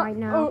out right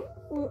now.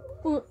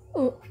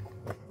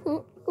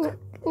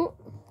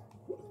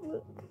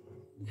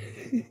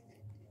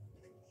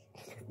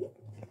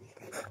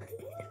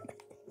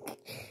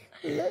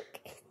 Look.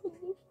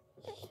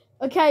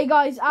 Okay,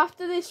 guys,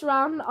 after this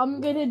round,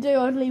 I'm going to do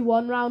only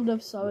one round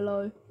of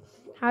solo.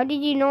 How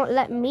did you not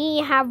let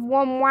me have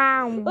one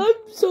round? I'm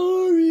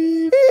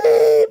sorry.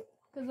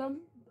 Because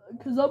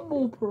I'm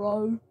more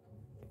pro.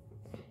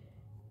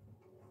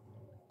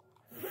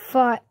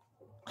 Fuck.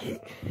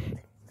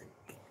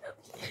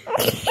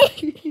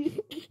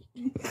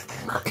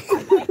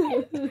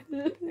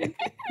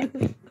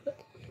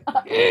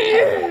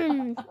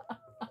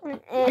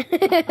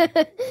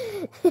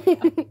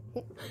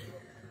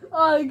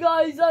 Oh,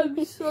 guys,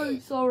 I'm so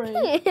sorry.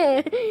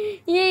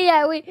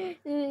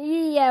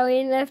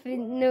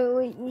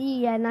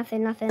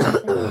 Nothing.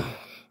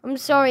 I'm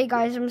sorry,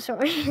 guys. I'm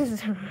sorry.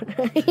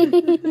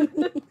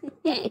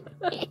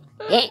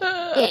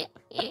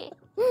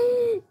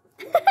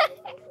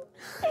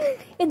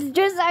 It's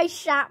just I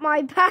shat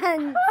my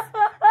pants.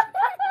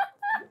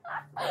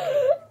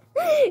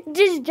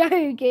 Just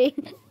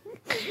joking.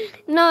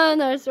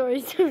 No,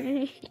 sorry.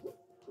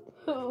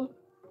 What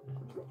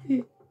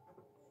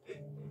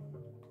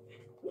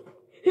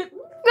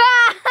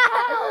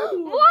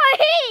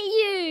hit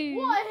you?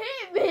 What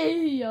hit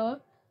me?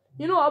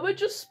 You know, I would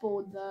just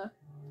spawn there.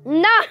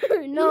 No.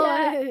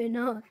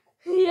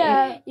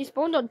 Yeah. You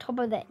spawned on top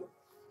of it.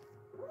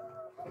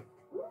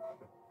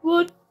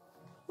 What?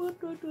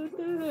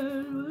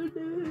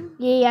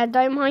 Yeah,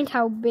 don't mind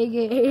how big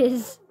it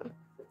is.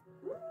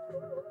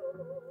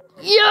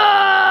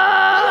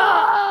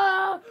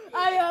 Yeah!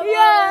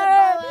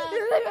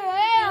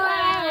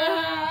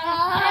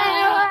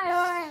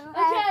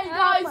 Okay,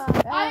 guys,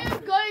 I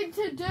am going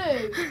to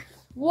do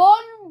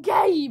one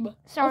game.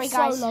 Sorry, of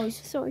guys. solos.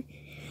 Sorry.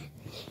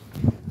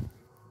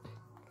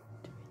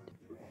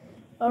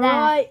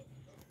 Alright,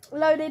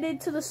 loaded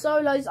into the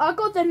solos. I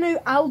got the new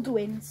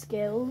Alduin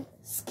skin.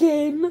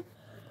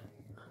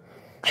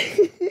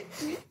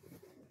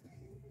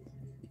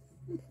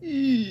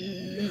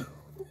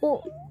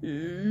 Oh,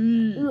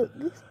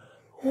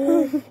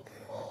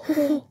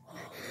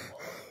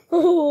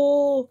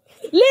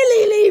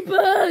 Lily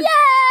Leapers!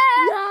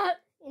 Yeah!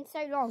 In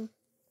so long.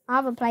 I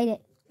haven't played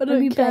it. I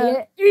don't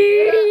care.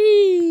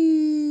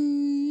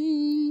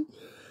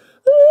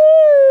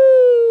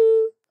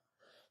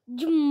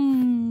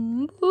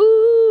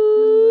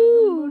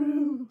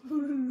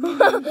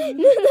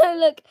 No,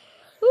 look.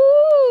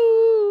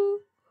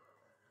 Ooh.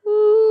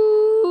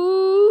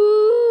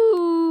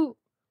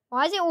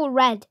 Why is it all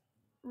red?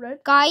 Red?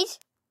 Guys?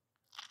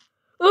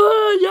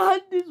 Oh, your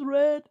hand is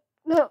red.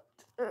 Look.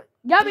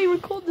 Gabby,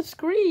 record the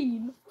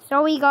screen.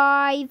 Sorry,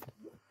 guys.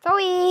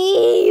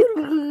 Sorry.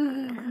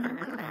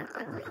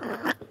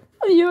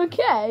 Are you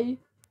okay?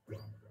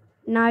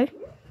 No.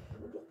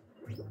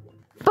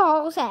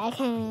 4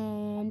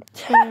 seconds.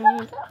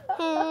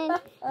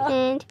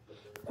 And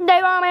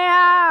they want me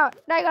out.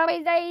 They got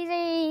me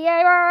Daisy.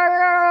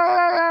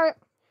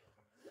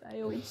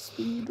 Fail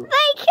speed.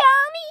 They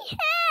kill me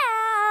out.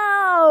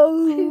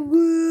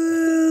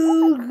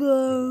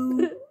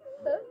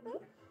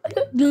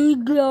 They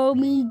glow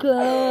me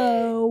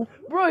glow.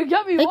 Bro,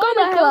 Gabby, They why got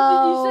the me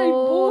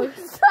hell did you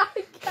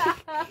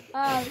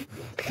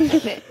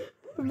say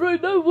boy? Bro,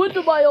 no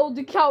wonder my old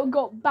account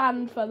got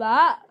banned for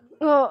that.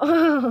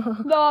 Oh.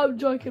 No, I'm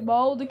joking. My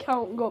old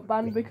account got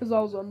banned because I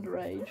was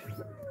underage.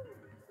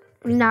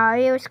 No,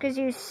 it was because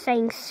he was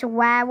saying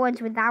swear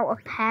words without a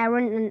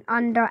parent and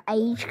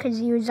underage because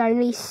he was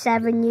only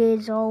 7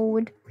 years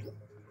old.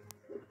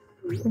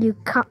 You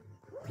can't.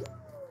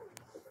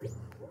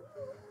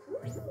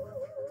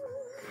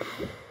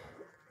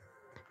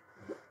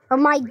 Oh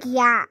my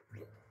god.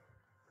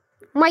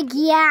 My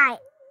god.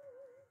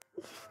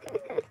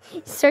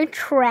 So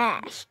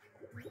trash.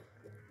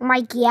 Oh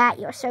my god,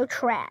 you're so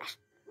trash.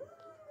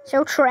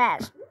 So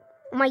trash.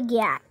 Oh my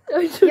god.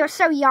 You're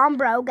so young,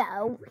 bro.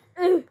 Go.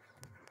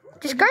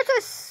 Just go to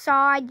the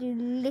side, you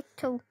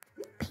little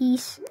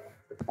piece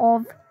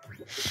of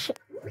shit.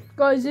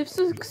 Guys, if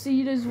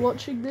Succeed is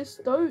watching this,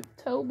 don't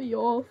tell me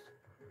off.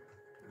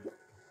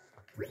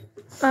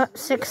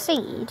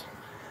 Succeed.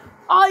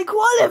 I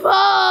qualify!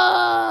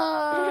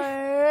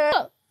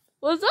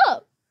 What's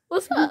up?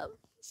 What's up?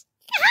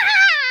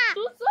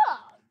 What's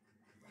up?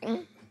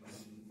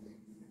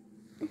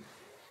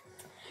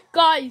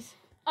 Guys,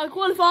 I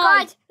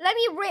qualified. Guys, let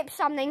me rip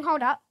something.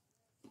 Hold up.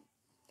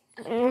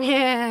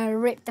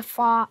 Rip the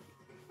fart.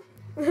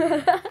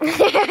 Wait,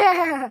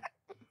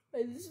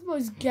 this is the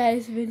most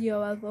gayest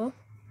video ever.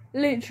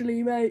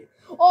 Literally, mate.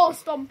 Oh,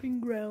 stomping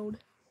ground.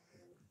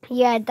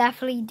 Yeah,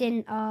 definitely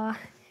didn't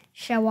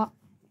show up.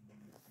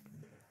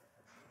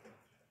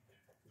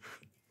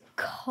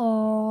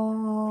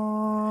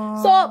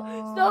 Stop!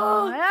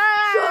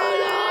 Shut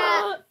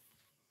up!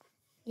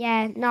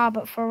 Yeah, no,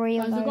 but for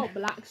real Guys, I though. got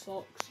black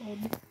socks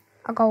on.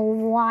 I got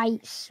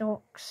white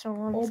socks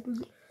on.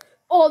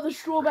 Oh, the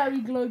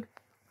strawberry glug.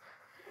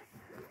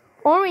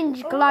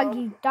 Orange glug,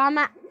 you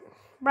dumbass.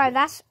 Bro,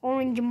 that's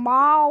orange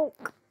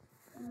milk.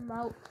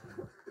 Milk.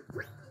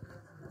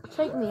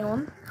 Take me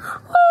on.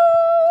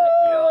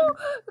 Oh,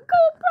 go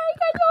break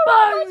your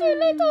arms, you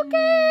little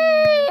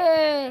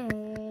kid.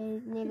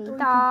 Nearly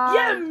died.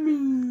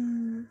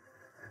 Yummy!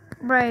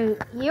 Bro,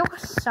 you're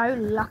so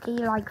lucky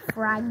like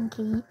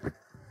Frankie.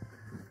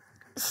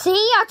 See,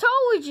 I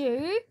told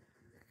you.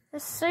 You're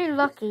so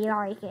lucky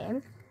like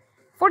him.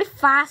 40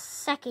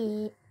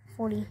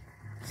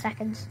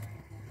 seconds.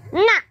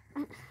 Nah.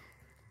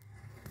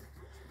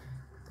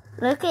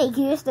 Look at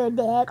you, the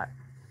dagger.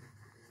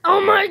 Oh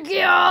my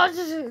god!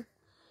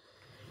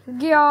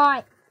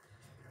 God.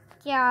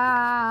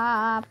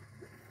 God.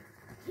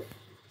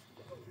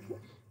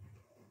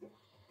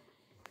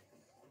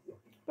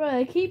 Bro,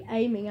 they keep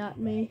aiming at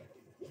me.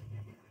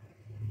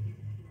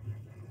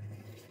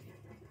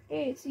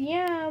 It's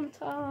yam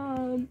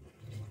time.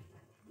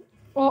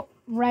 Oh,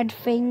 red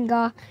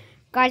finger.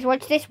 Guys,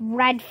 watch this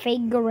red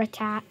finger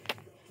attack.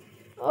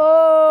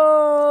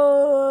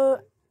 Oh!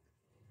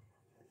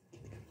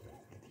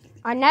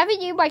 I never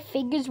knew my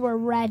fingers were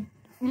red.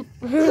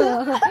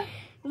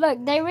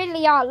 Look, they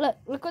really are.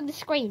 Look on the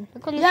screen.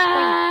 Look on the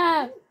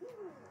screen.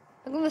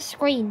 Look on the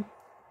screen.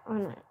 Oh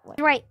no!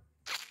 Wait.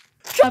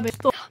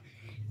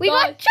 We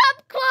got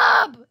Jump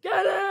Club.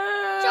 Get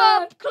it!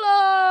 Jump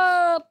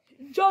Club.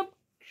 Jump.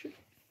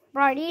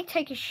 Right, you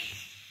take a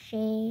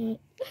shit.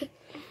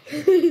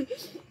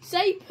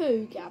 Say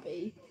poo,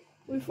 Gabby.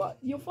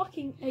 You're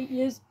fucking 8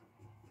 years.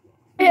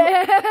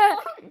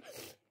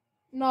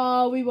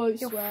 No, we won't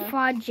You're swear.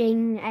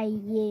 fudging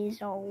 8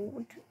 years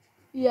old.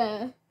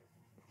 Yeah.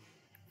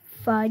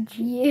 Fudge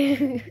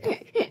you.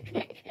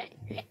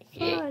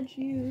 Fudge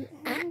you.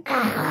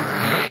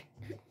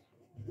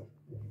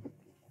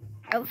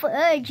 I'll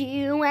fudge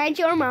you at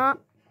your mom.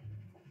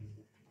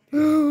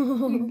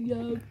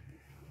 Yeah.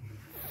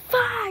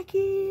 Fuck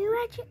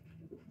you at your...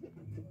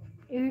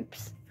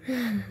 Oops.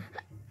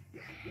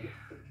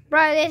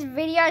 Bro, this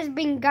video's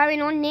been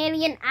going on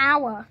nearly an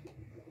hour.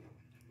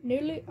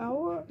 Nearly an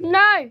hour?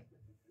 No!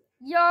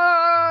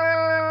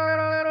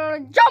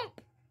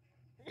 Jump!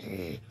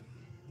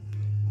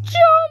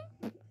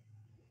 Jump!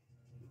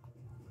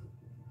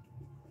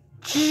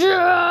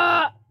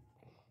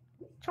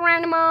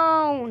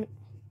 Tyrannomone!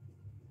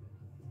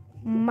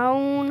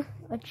 Moan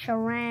a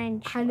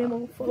tarantula.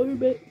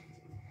 Animal-phobic.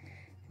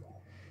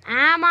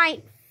 Ah,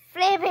 my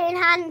flipping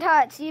hand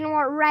hurts. You know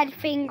what? Red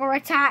finger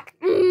attack.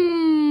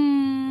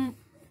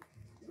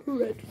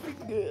 Red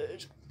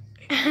fingers.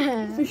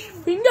 Fish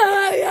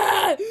finger,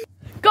 yeah!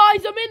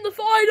 Guys, I'm in the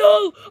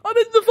final! I'm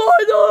in the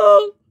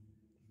final!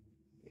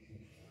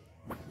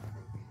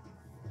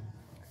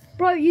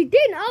 Bro, you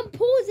didn't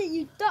unpause it,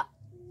 you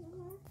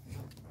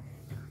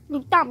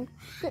dumb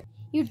shit.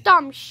 You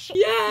dumb shit.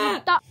 Yeah! You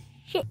dumb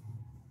shit.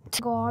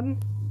 Gone.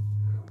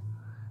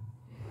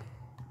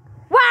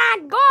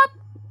 One, go!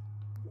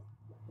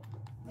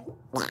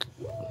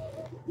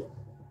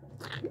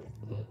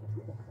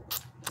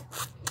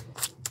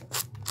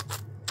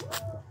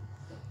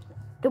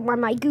 Don't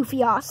mind my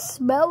goofy ass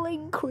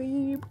smelling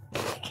cream.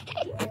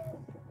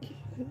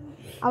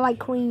 I like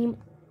cream.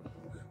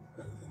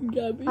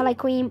 Gabby. I like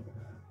cream.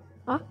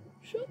 Huh?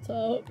 Shut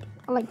up.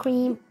 I like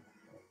cream.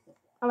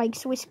 I like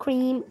Swiss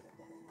cream.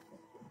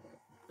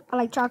 I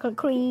like chocolate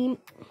cream.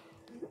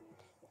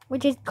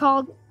 Which is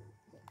called...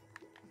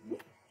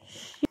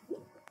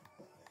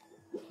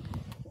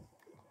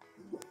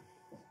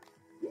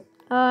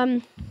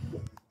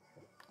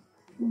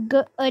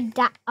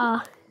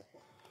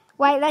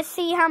 Wait, let's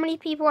see how many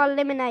people are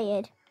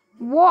eliminated.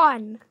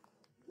 1.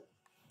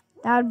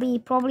 That would be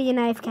probably an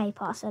AFK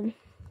person.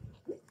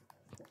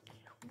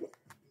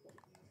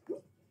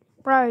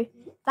 Bro,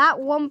 that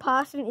one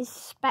person is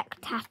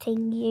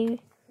spectating you.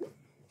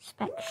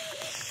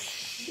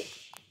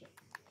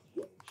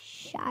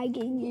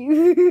 Shagging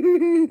you.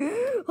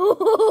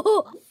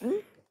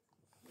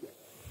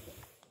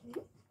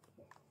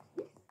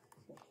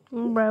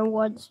 Bro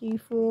wants you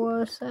for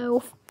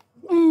herself.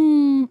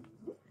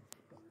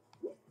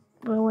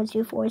 Bro wants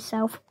you for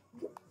herself.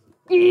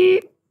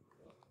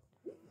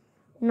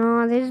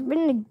 No, this has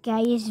been the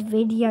gayest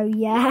video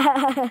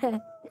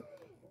yet.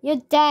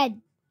 You're dead.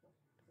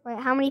 Wait,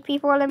 how many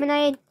people are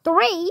eliminated?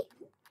 3?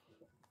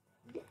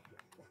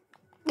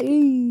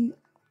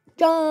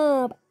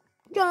 Jump,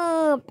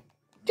 jump,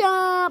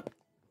 jump,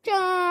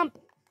 jump,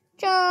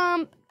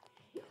 jump,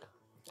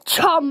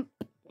 jump.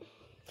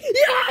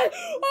 Yeah!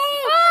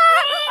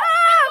 Oh!